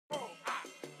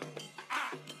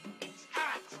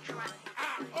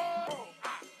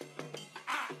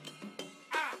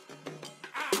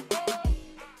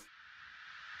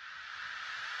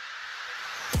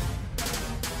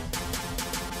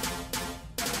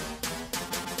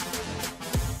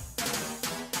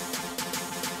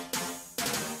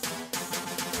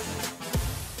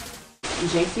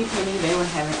JCP, they were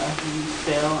having a huge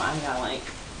sale. I got like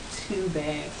 2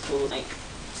 bags full, like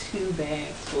 2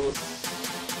 bags full.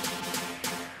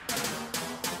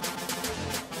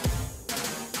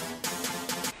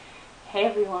 Hey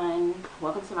everyone,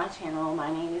 welcome to my channel.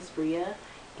 My name is Bria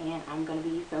and I'm going to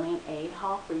be filming a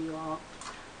haul for you all.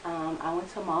 I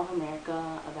went to Mall of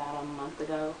America about a month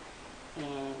ago,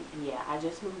 and yeah, I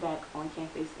just moved back on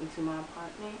campus into my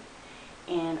apartment,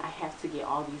 and I have to get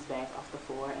all these bags off the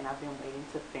floor, and I've been waiting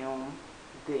to film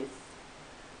this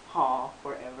haul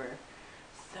forever.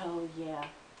 So yeah,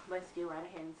 let's get right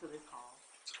ahead into this haul.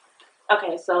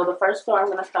 Okay, so the first store I'm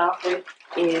going to start off with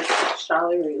is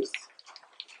Russe.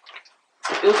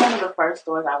 It was one of the first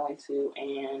stores I went to,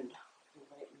 and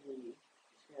let me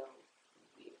show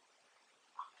you.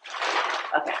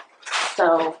 Okay,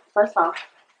 so first off,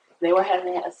 they were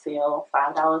having a sale,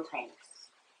 $5 tanks.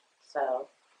 So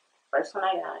first one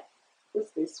I got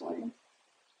was this one.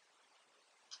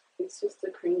 It's just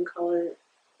a cream colored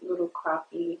little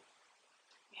crappie. It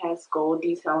has gold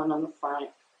detailing on the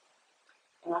front,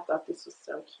 and I thought this was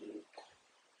so cute.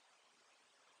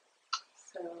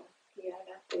 So yeah, I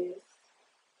got this.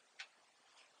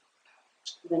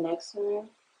 The next one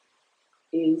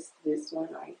is this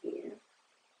one right here,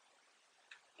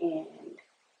 and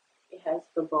it has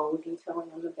the bold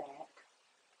detailing on the back.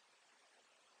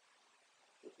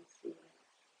 You can see it.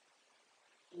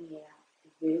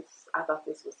 Yeah, I thought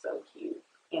this was so cute,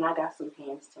 and I got some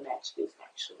pants to match this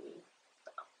actually.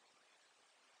 So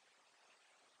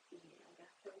yeah, I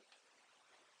got this.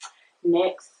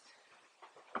 Next,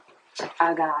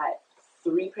 I got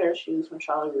 3 pair of shoes from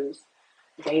Russe.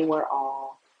 They were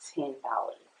all $10.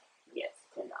 Yes,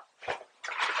 $10.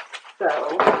 So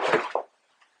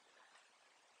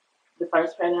the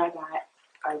first pair that I got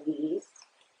are these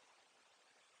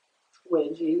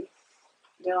wedges.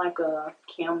 They're like a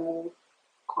caramel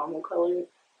colored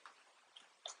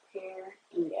pair.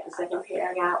 And yeah, the second pair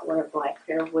I got were a black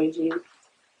pair of wedges.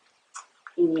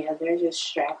 And yeah, they're just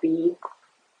strappy.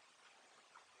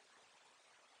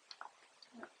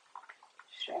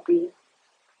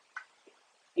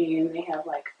 And they have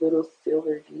like little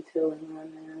silver detailing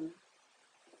on them.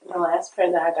 The last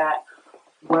pair that I got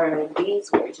were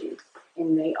these wedges,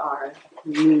 and they are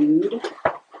nude.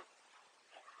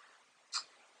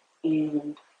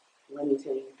 And let me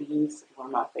tell you, these were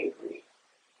my favorite.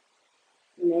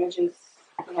 And they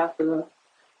have the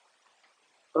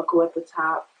buckle at the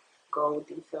top, gold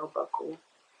detail buckle,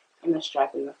 and the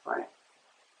strap in the front.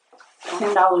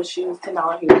 $10 shoes,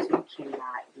 $10 heels, you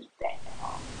cannot beat that at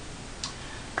all.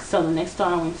 So the next store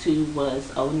I went to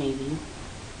was Old Navy,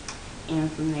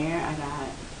 and from there I got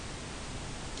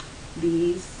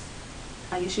these,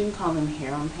 I guess you can call them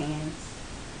harem pants,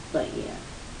 but yeah,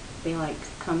 they like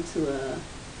come to a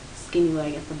skinny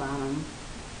leg at the bottom,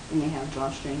 and they have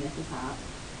drawstring at the top,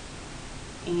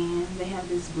 and they have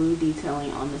this blue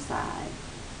detailing on the side.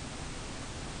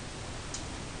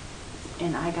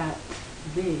 And I got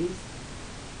this,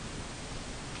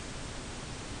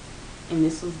 and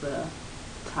this was the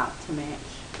top to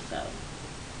match. So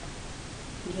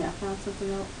yeah, I found something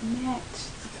that matched.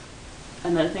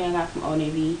 Another thing I got from Old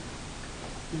Navy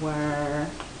were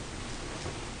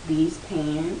these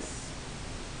pants.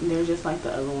 They're just like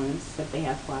the other ones, except they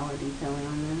have flower detailing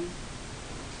on them,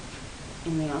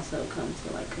 and they also come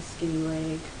to like a skinny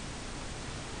leg,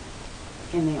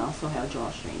 and they also have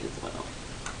drawstring as well.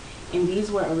 And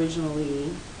these were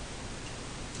originally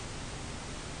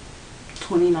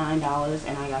 $29,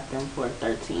 and I got them for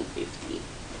 $13.50.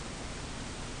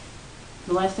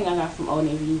 The last thing I got from Old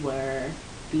Navy were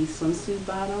these swimsuit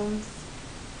bottoms.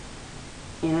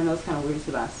 And I know it's kind of weird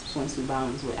to buy swimsuit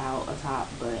bottoms without a top,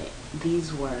 but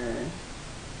these were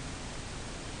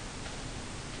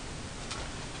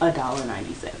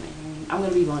 $1.97. I'm going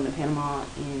to be going to Panama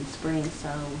in spring,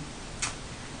 so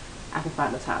I can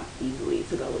find a top easily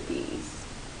to go with these.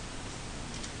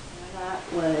 What I got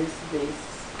was this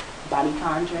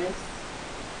bodycon dress.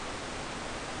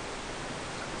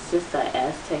 It's just an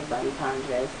Aztec bodycon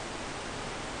dress.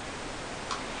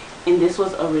 And this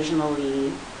was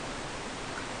originally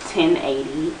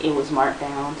 $10.80. It was marked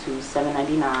down to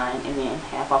 $7.99, and then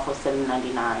half off was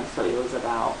 $7.99, so it was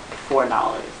about $4.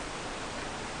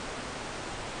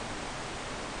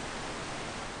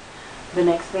 The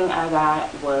next thing I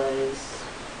got was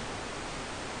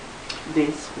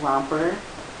this romper,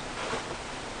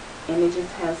 and it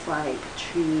just has like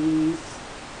trees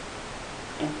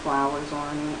and flowers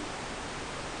on it.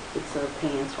 It's a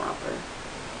pants romper,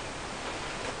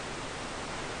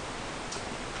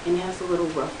 and it has a little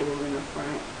ruffle in the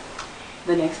front.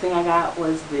 The next thing I got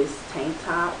was this tank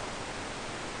top,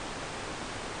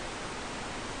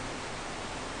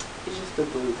 is just a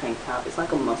blue tank top. It's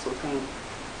like a muscle tank.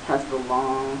 Has the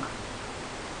long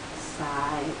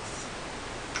sides.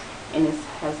 And it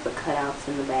has the cutouts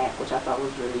in the back, which I thought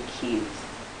was really cute.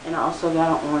 And I also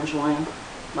got an orange one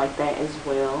like that as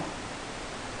well.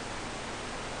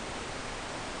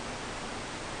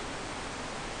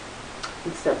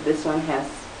 Except this one has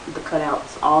the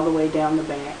cutouts all the way down the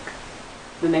back.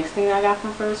 The next thing I got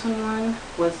from Forever 21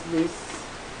 was this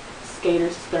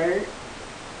skater skirt.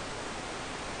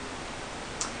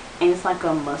 And it's like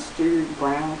a mustard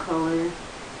brown color.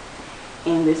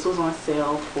 And this was on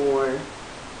sale for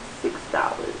 $6.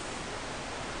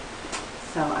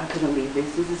 So I couldn't leave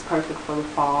this. This is perfect for the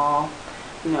fall,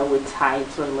 you know, with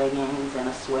tights or leggings and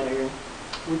a sweater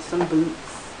with some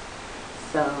boots.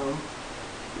 So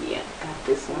yeah, got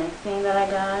this one. Next thing that I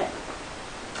got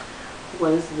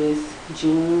was this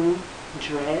jean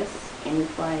dress, and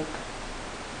it's like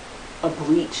a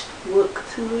bleached look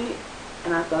to it,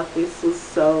 and I thought this was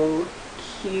so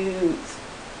cute.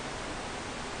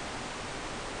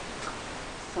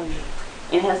 So yeah,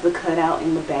 it has the cutout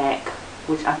in the back,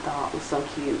 which I thought was so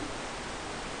cute.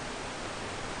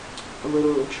 A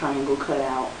little triangle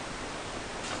cutout.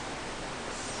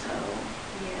 So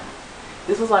yeah,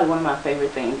 this was like one of my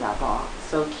favorite things I bought.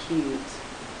 So cute.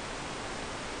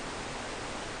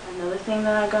 Another thing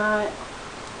that I got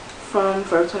from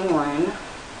Forever 21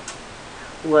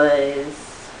 was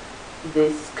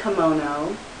this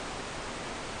kimono,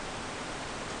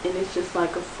 and it's just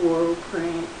like a floral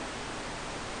print.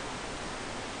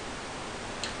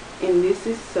 And this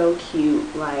is so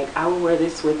cute. Like, I would wear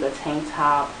this with a tank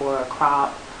top or a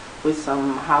crop with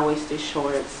some high-waisted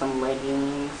shorts, some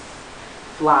leggings,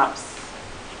 flops.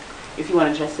 If you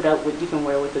want to dress it up, you can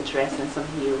wear it with a dress and some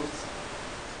heels.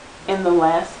 And the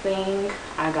last thing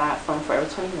I got from Forever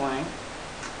 21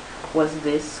 was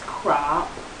this crop.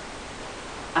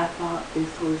 I thought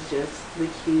this was just the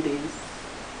cutest.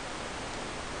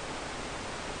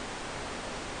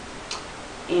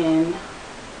 And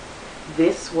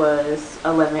this was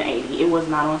 $11.80. It was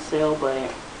not on sale,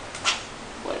 but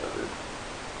whatever.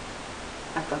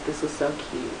 I thought this was so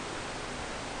cute.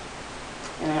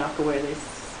 And I could wear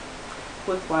this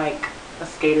with like a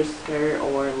skater skirt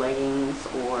or leggings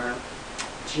or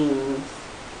jeans.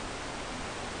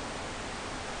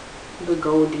 The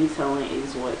gold detailing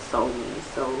is what sold me.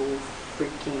 So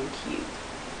freaking cute.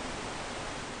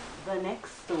 The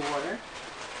next store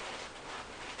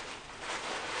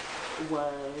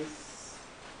was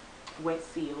Wet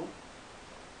Seal,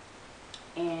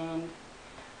 and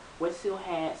Wet Seal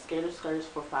had skater skirts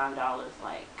for $5,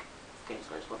 like skater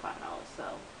skirts for $5. So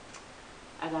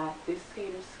I got this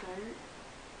skater skirt.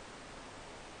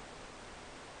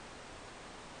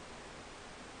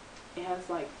 It has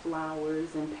like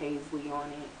flowers and paisley on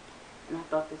it, and I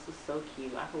thought this was so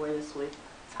cute. I could wear this with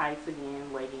tights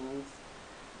again, leggings,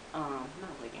 not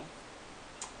leggings,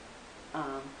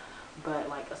 but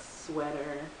like a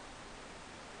sweater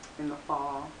in the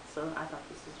fall. So I thought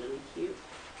this was really cute.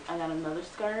 I got another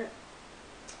skirt,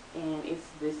 and it's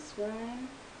this one.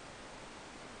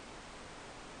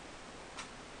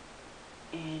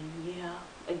 And yeah,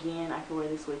 again, I could wear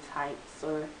this with tights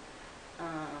or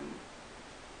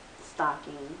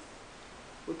stockings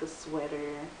with a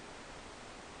sweater.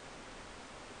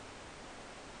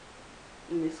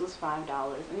 And this was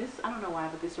 $5. And this, I don't know why,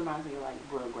 but this reminds me of like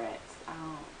Rugrats. I don't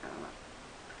know.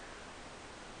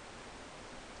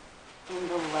 And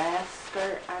the last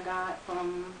skirt I got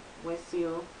from Wet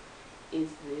Seal is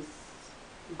this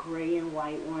gray and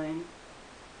white one.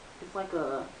 It's like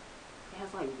it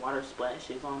has like water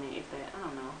splashes on it, if that, I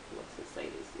don't know what to say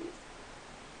this is.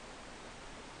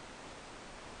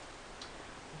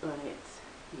 But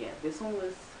yeah, this one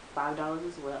was $5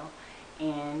 as well.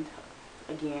 And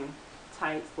again,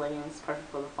 tights, leggings, perfect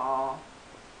for the fall.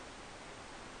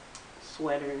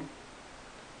 Sweater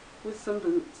with some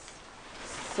boots.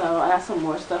 So I got some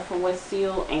more stuff from Wet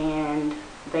Seal, and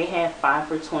they had 5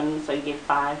 for $20, so you get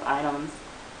 5 items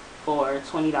for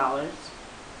 $20.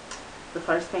 The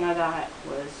first thing I got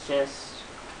was just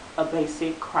a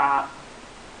basic crop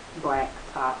black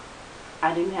top.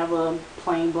 I didn't have a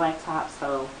plain black top,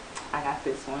 so I got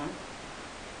this one.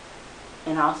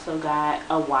 And I also got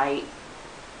a white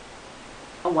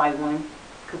one,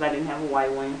 because I didn't have a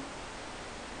white one.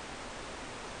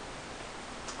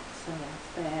 So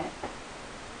that's that.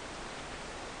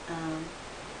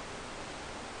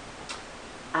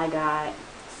 I got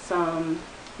some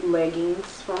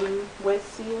leggings from Wet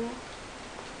Seal.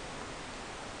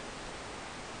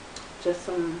 Just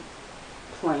some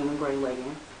plain gray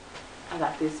leggings. I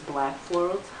got this black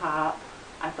floral top.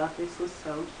 I thought this was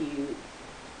so cute.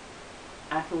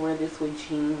 I can wear this with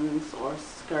jeans or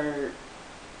skirt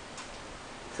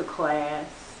to class.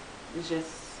 It's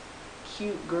just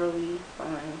cute, girly,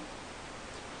 fun.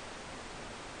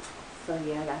 So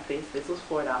yeah, I got this. This was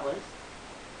 $4.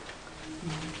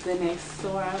 The next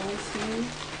store I went to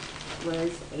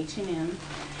was H&M,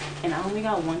 and I only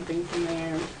got one thing from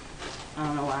there. I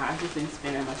don't know why, I just didn't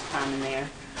spend that much time in there,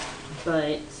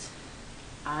 but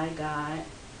I got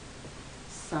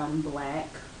some black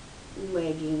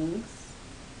leggings,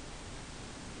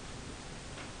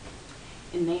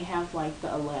 and they have like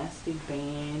the elastic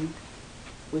band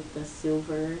with the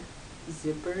silver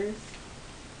zippers,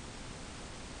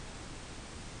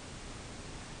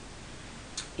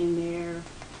 and they're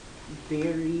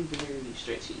very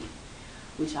stretchy,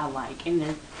 which I like, and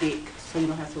they're thick, so you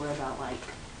don't have to worry about like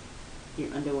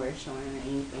your underwear showing or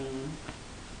anything.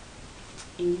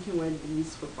 And you can wear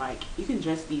these with like, you can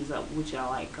dress these up, which I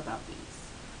like about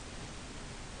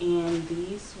these. And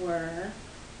these were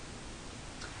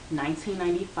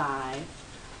 $19.95,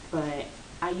 but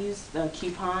I used the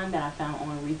coupon that I found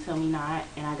on Retail Me Not,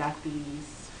 and I got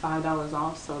these $5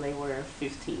 off, so they were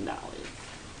 $15.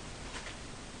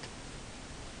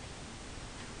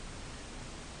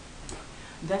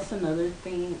 That's another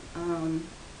thing.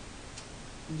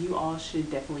 You all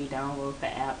should definitely download the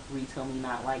app Retail Me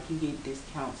Not. Like, you get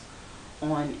discounts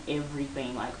on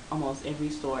everything. Like, almost every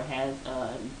store has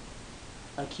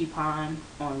a coupon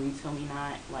on Retail Me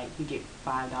Not. Like, you get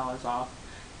 $5 off,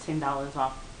 $10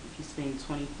 off if you spend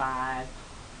 $25.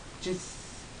 Just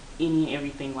any and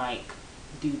everything. Like,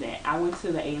 do that. I went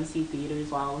to the AMC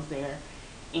theaters while I was there,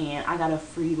 and I got a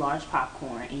free large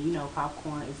popcorn. And you know,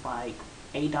 popcorn is like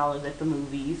 $8 at the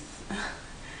movies.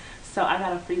 So I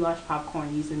got a free large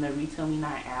popcorn using the Retail Me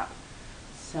Not app.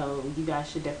 So you guys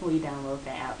should definitely download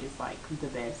that app. It's like the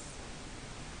best.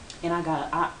 And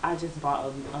I just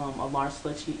bought a large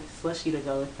slushie to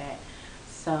go with that.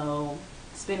 So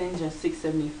spending just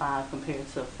 $6.75 compared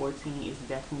to $14 is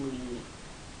definitely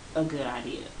a good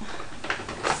idea.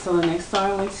 So the next store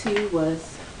I went to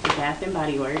was Bath and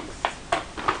Body Works.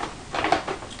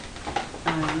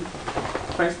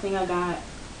 First thing I got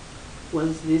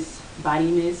was this body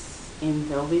mist in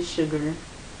Velvet Sugar.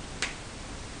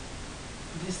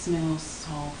 This smells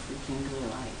so freaking good.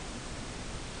 Like,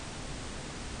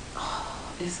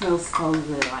 oh, it smells so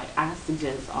good. Like, I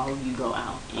suggest all of you go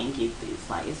out and get this.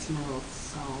 Like, it smells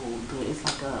so good. It's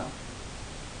like a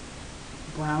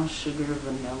brown sugar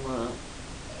vanilla.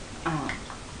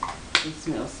 It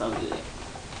smells so good.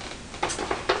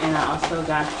 And I also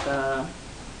got the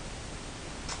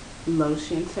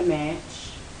lotion to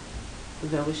match, the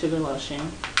Velvet Sugar lotion.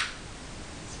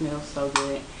 It smells so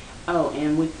good. Oh,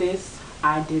 and with this,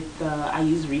 I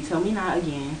used Retail Me Not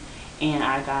again, and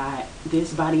I got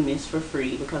this body mist for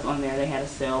free because on there they had a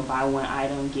sale, buy one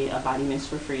item get a body mist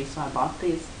for free. So I bought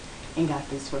this and got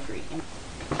this for free.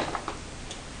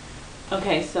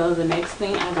 Okay, so the next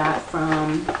thing I got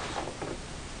from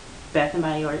Bath and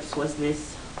Body Works was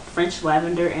this French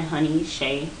Lavender and Honey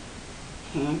Shea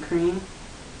hand cream.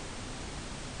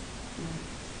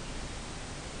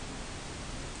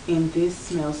 And this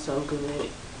smells so good.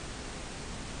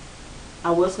 I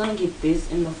was gonna get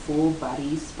this in the full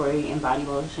body spray and body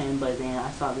lotion, but then I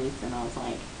saw this and I was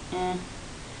like,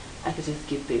 I could just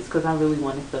get this because I really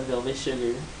wanted the Velvet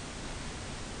Sugar.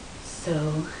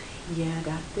 So yeah, I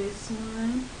got this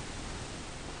one.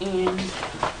 And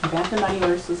Bath and Body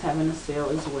Works was having a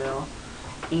sale as well,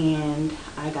 and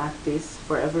I got this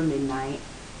Forever Midnight.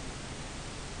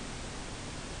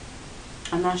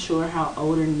 I'm not sure how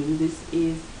old or new this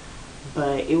is,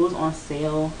 but it was on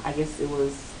sale. I guess they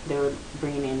were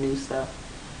bringing in new stuff.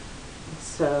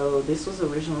 So this was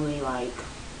originally like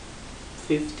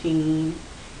 $15,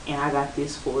 and I got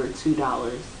this for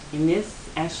 $2. And this is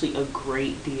actually a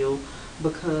great deal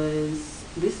because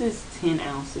this is 10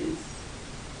 ounces,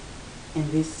 and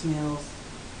this smells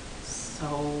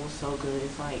so good.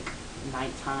 It's like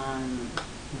nighttime,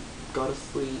 go to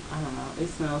sleep. I don't know. It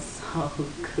smells so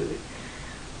good.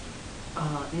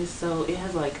 It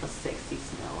has like a sexy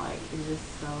smell. Like, it's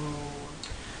just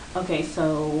so. Okay,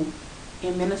 so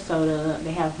in Minnesota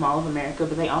they have Mall of America,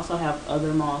 but they also have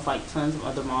other malls, like tons of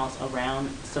other malls around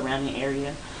surrounding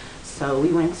area. So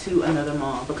we went to another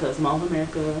mall because Mall of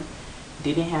America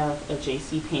didn't have a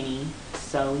JCP,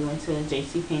 so we went to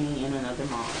JCP in another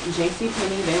mall.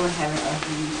 JCP, they were having a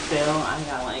huge sale. I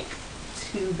got like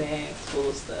 2 bags full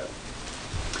of stuff.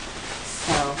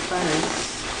 So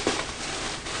first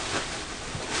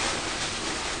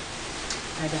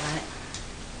I got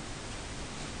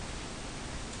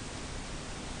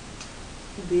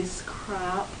this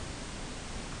crop,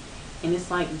 and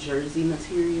it's like jersey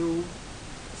material,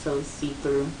 so it's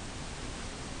see-through.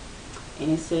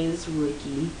 And it says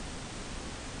Rookie.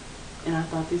 And I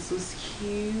thought this was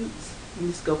cute. And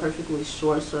this go perfectly with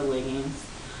shorts or leggings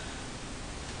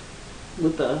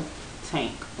with a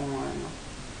tank on.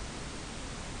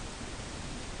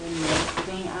 The next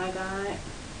thing I got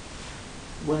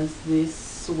was this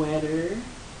sweater.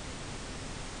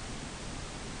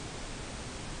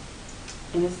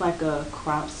 And it's like a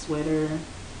crop sweater.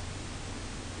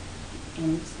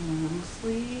 And it's long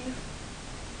sleeve.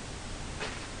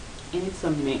 And it's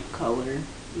a mint color,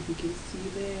 if you can see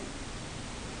that.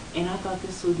 And I thought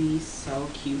this would be so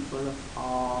cute for the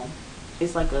fall.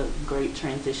 It's like a great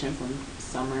transition from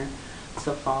summer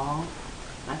to fall.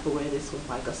 I could wear this with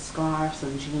like a scarf,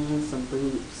 some jeans, some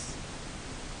boots,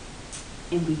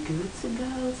 and be good to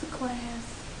go to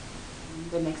class.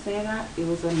 The next thing I got, it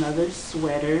was another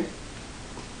sweater.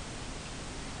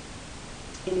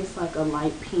 And it's like a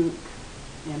light pink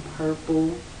and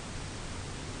purple.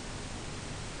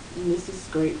 And this is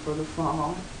great for the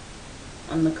fall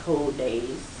on the cold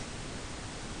days.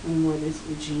 And wear this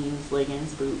with jeans,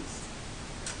 leggings, boots.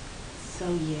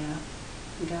 So yeah,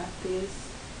 got this.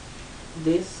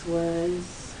 This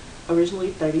was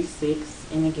originally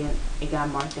 $36, and again it got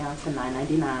marked down to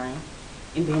 $9.99,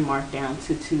 and then marked down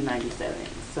to $2.97.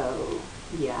 So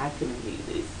yeah, I couldn't leave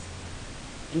this.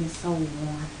 And it's so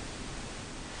warm.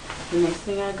 The next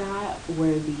thing I got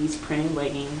were these printed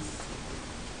leggings.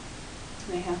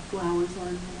 They have flowers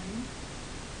on them.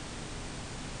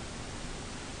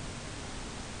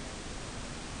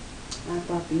 I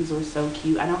thought these were so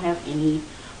cute. I don't have any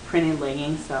printed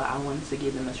leggings, so I wanted to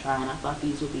give them a try, and I thought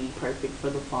these would be perfect for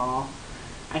the fall.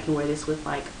 I can wear this with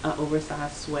like an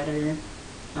oversized sweater,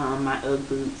 my Ugg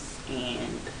boots,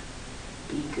 and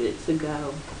be good to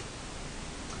go.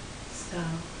 So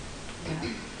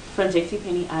yeah. From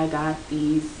JCP, I got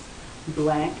these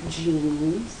black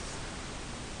jeans,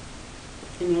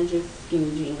 and they're just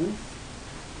skinny jeans.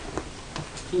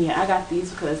 Yeah, I got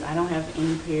these because I don't have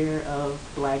any pair of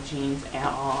black jeans at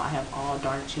all. I have all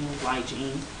dark jeans, light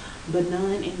jeans, but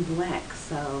none in black.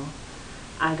 So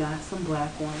I got some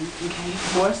black ones.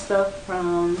 Okay, more stuff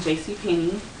from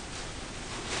JCP.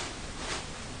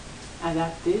 I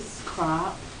got this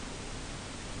crop.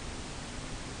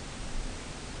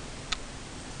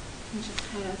 It just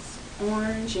has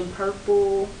orange and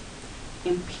purple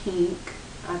and pink.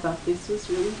 I thought this was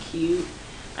really cute.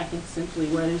 I can simply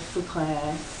wear this to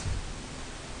class.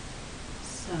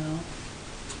 So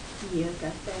yeah,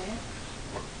 got that.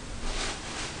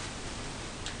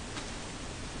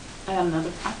 I got another.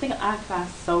 I think I got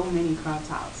so many crop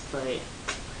tops, but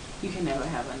you can never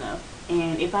have enough.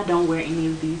 And if I don't wear any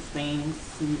of these things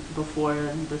before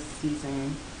the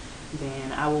season,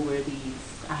 then I will wear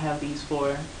these. I have these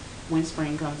for when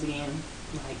spring comes again.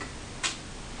 Like,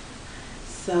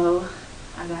 so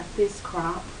I got this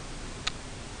crop.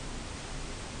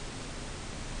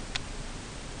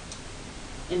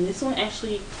 And this one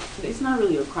actually, it's not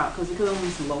really a crop because it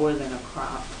comes lower than a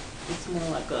crop. It's more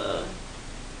like a,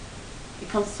 it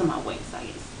comes to my waist, I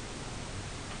guess.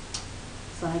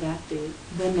 So I got this.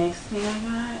 The next thing I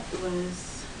got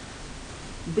was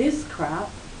this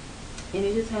crop. And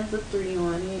it just has a 3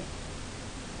 on it.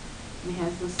 And it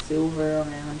has the silver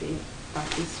around it. I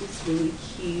thought this was really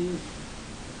cute.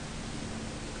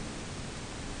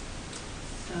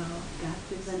 So got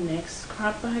this. The next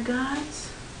crop I got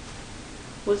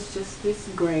was just this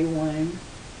gray one.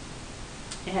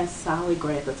 It has solid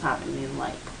gray at the top and then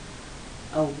like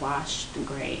a washed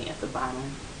gray at the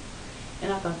bottom.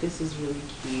 And I thought this was really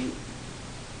cute.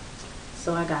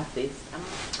 So I got this.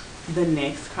 The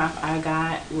next crop I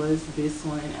got was this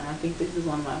one, and I think this is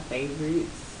one of my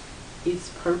favorites. It's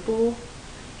purple.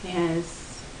 It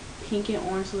has pink and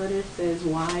orange letters. It says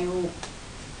Wild.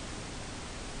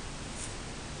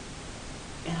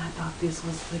 And I thought this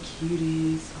was the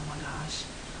cutest. Oh my gosh.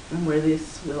 I'm gonna wear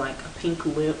this with like a pink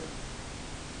lip.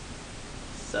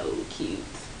 So cute.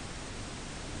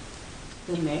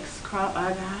 The next crop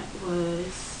I got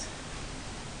was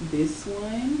this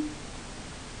one.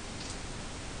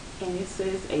 And it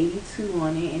says 82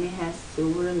 on it, and it has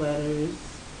silver letters.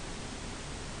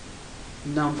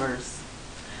 Numbers.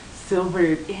 Silver,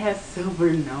 it has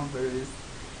silver numbers.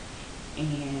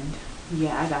 And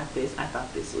yeah, I got this. I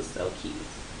thought this was so cute.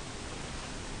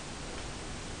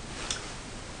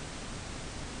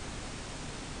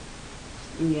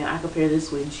 Yeah, I could pair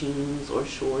this with jeans or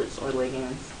shorts or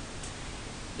leggings.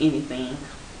 Anything.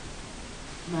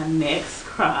 My next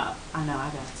crop, I know I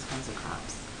got tons of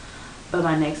crops, but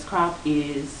my next crop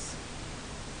is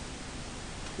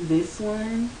this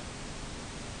one.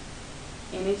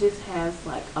 And it just has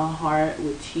like a heart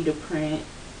with cheetah print.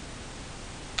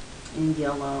 in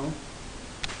yellow.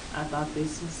 I thought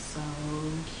this was so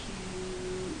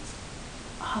cute.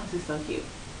 Oh, this is so cute.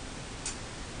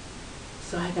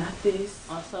 So I got this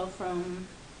also from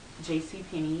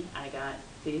JCP. I got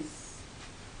this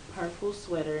purple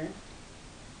sweater.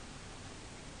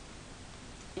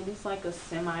 And it's like a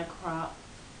semi-crop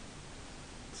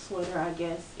sweater, I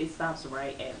guess. It stops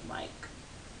right at like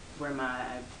where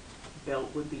my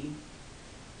belt would be.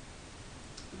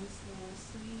 This long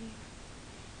sleeve.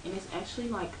 And it's actually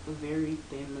like a very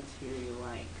thin material,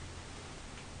 like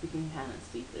you can kind of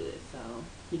see through it. So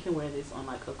you can wear this on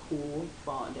like a cool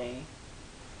fall day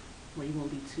where you won't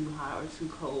be too hot or too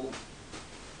cold.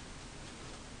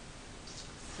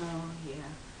 So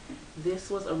yeah, this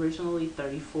was originally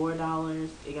 $34.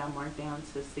 It got marked down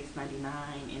to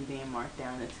 $6.99 and then marked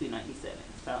down to $2.97.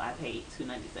 So I paid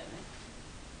 $2.97.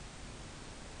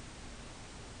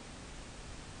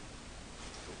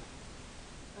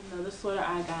 Another sweater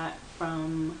I got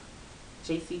from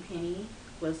JCP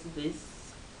was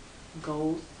this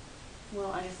gold,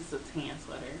 well, I guess it's a tan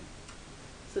sweater.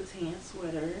 It's a tan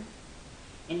sweater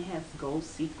and it has gold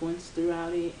sequins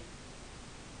throughout it,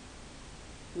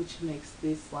 which makes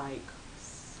this like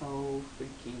so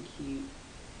freaking cute.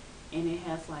 And it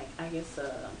has like, I guess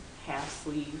a half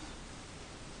sleeve.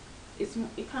 It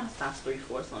kind of stops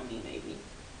 3/4 on me maybe,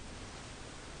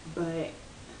 but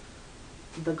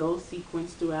the gold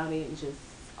sequins throughout it just,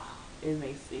 oh, it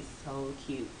makes it so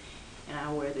cute. And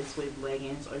I wear this with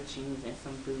leggings or jeans and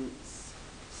some boots.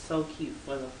 So cute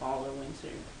for the fall or winter.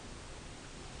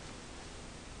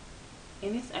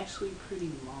 And it's actually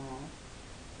pretty long.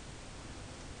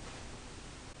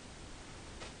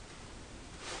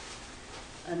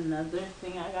 Another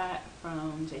thing I got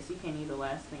from JCP, the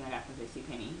last thing I got from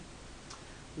JCP,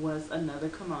 was another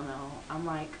kimono. I'm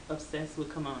like obsessed with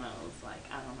kimonos. Like,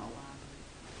 I don't know why,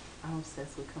 but I'm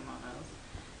obsessed with kimonos.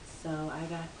 So I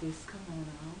got this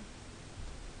kimono.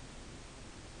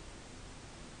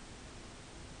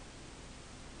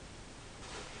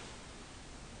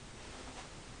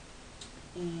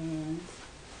 And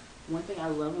one thing I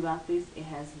love about this, it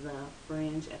has the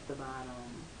fringe at the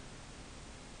bottom.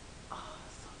 Oh,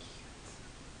 so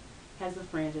cute. It has the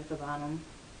fringe at the bottom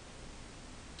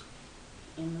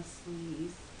and the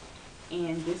sleeves.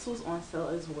 And this was on sale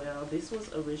as well. This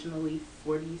was originally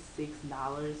 $46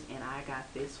 and I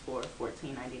got this for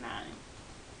 $14.99.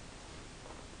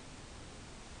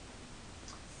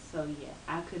 So yeah,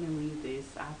 I couldn't leave this.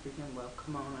 I freaking love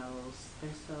kimonos.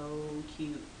 They're so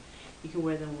cute. You can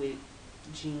wear them with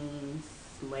jeans,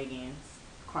 leggings,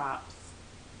 crops,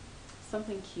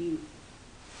 something cute.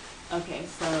 Okay,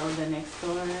 so the next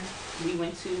store we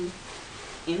went to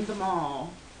in the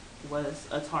mall was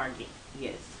a Target.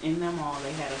 Yes, in the mall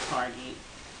they had a Target.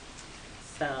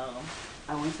 So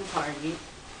I went to Target.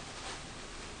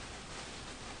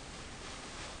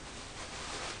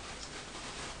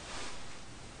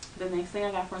 The next thing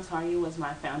I got from Target was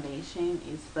my foundation.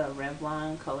 It's the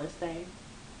Revlon Color Stay.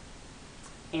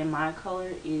 And my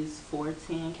color is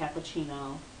 410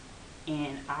 Cappuccino.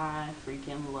 And I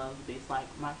freaking love this. Like,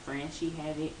 my friend, she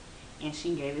had it and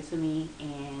she gave it to me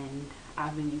and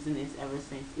I've been using this ever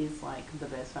since. It's like the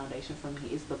best foundation for me.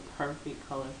 It's the perfect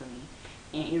color for me.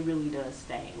 And it really does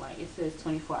stay. Like, it says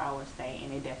 24-hour stay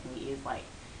and it definitely is. Like,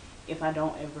 if I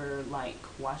don't ever like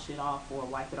wash it off or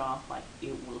wipe it off, like,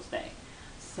 it will stay.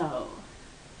 So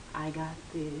I got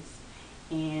this,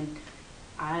 and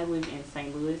I live in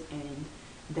St. Louis and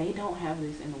they don't have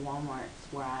this in the Walmarts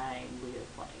where I live.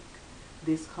 Like,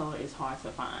 this color is hard to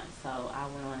find, so I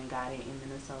went on and got it in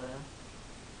Minnesota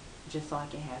just so I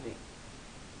can have it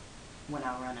when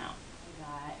I run out.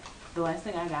 The last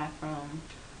thing I got from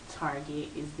Target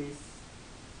is this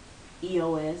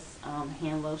EOS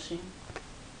hand lotion.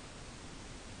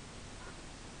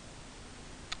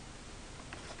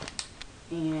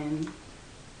 And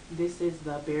this is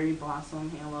the Berry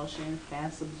Blossom hand lotion,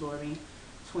 fast absorbing,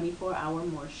 24-hour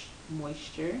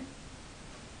moisture.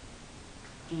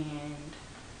 And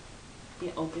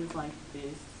it opens like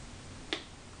this.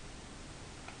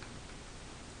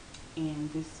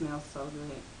 And this smells so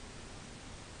good.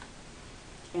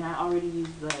 And I already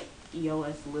used the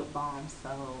EOS lip balm, so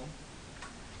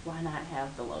why not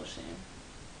have the lotion?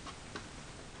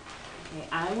 Okay,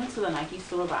 I went to the Nike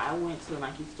store, but I went to the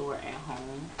Nike store at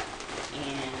home.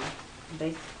 And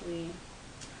basically,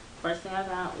 first thing I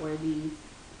got were these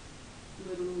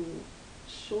little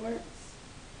shorts.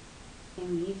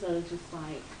 And these are just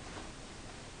like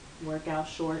workout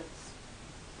shorts.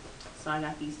 So I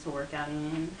got these to work out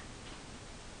in.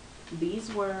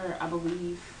 These were, I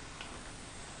believe,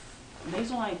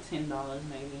 these were like $10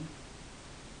 maybe.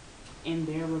 and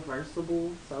they're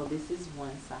reversible. So this is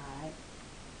one side.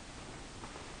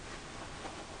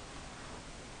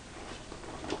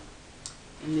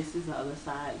 And this is the other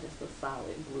side, just a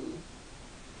solid blue.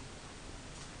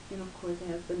 And of course it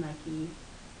has the Nike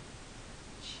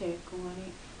check on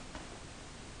it.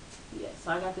 Yeah,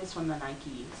 so I got this from the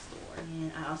Nike store.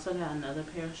 And I also got another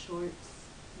pair of shorts.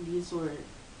 These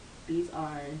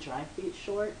are dry fit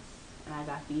shorts, and I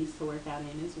got these to work out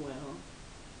in as well.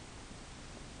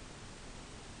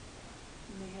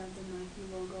 And they have the Nike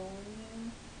logo on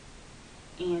them.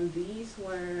 And these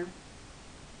were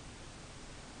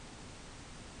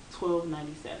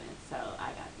 $12.97, so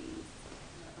I got these.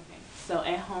 Okay, so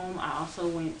at home I also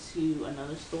went to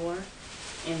another store,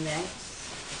 and that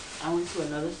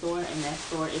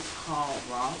store is called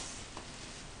Russe.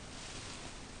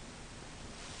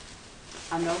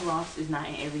 I know Russe is not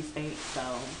in every state, so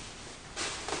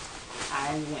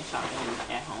I went shopping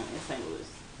at home in St. Louis.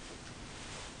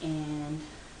 And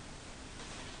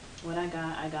what I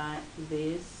got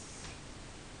this.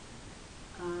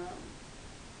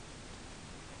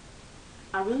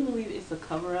 I really believe it's a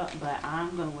cover up, but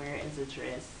I'm gonna wear it as a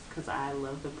dress because I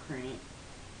love the print.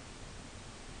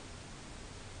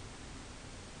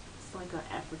 It's like an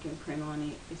African print on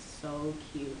it. It's so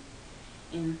cute.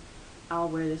 And I'll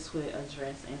wear this with a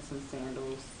dress and some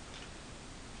sandals.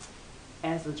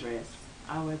 As a dress.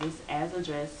 I'll wear this as a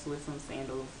dress with some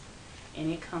sandals. And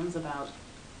it comes about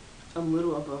a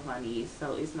little above my knees,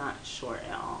 so it's not short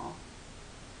at all.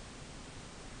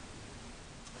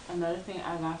 Another thing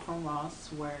I got from Russe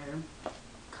were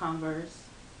Converse.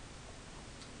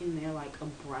 And they're like a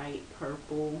bright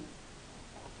purple.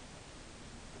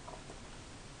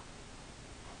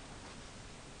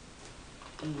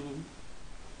 And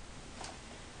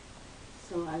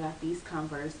so I got these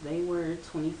Converse. They were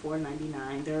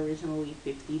 $24.99. They're originally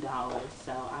 $50,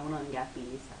 so I went and got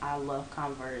these. I love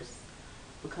Converse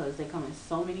because they come in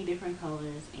so many different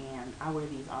colors, and I wear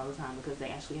these all the time because they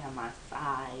actually have my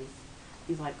size.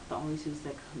 These are like the only shoes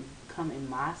that come in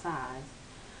my size.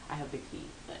 I have big feet,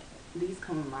 but these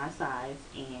come in my size,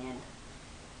 and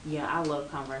yeah, I love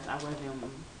Converse. I wear them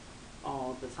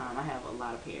all the time. I have a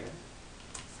lot of pairs,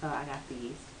 so I got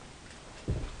these.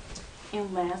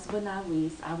 And last but not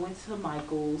least, I went to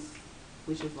Michael's,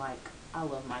 which is like, I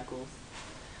love Michael's,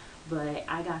 but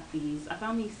I got these. I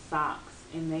found these socks,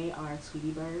 and they are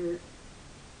Tweety Bird,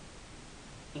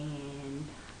 and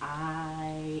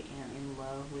I am in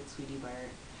love with Tweety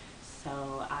Bird,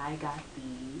 so I got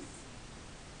these.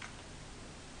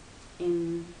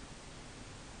 And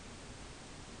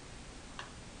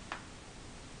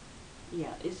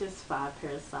yeah, it's just 5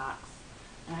 pairs of socks,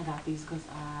 and I got these because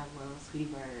I love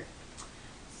Tweety Bird.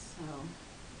 So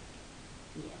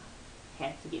yeah,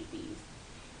 had to get these.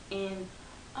 And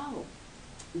oh,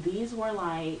 these were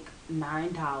like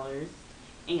 $9,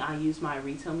 and I used my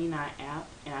Retail Me Not app,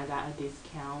 and I got a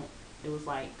discount. It was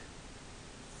like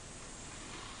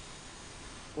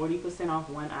 40% off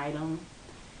one item.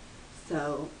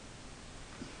 So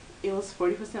it was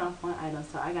 40% off one item,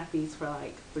 so I got these for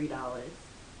like $3.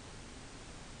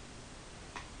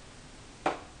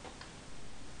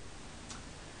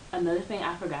 Another thing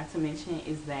I forgot to mention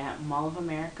is that Mall of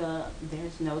America,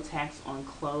 there's no tax on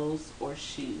clothes or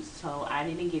shoes. So I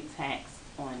didn't get taxed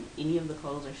on any of the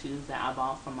clothes or shoes that I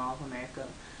bought from Mall of America.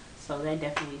 So that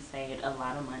definitely saved a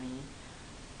lot of money.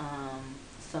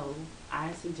 So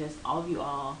I suggest all of you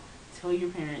all, tell your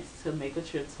parents to make a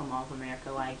trip to Mall of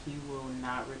America. Like, you will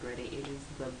not regret it. It is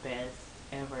the best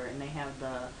ever. And they have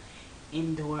the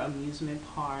indoor amusement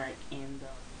park and the...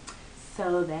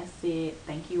 So that's it.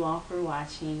 Thank you all for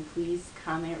watching. Please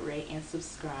comment, rate, and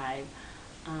subscribe.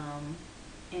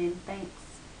 And thanks.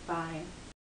 Bye.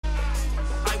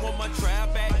 I want my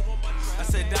trap back. I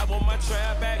said I want my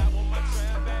trap back.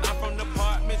 I'm from the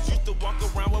apartments, used to walk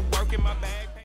around with work in my bag.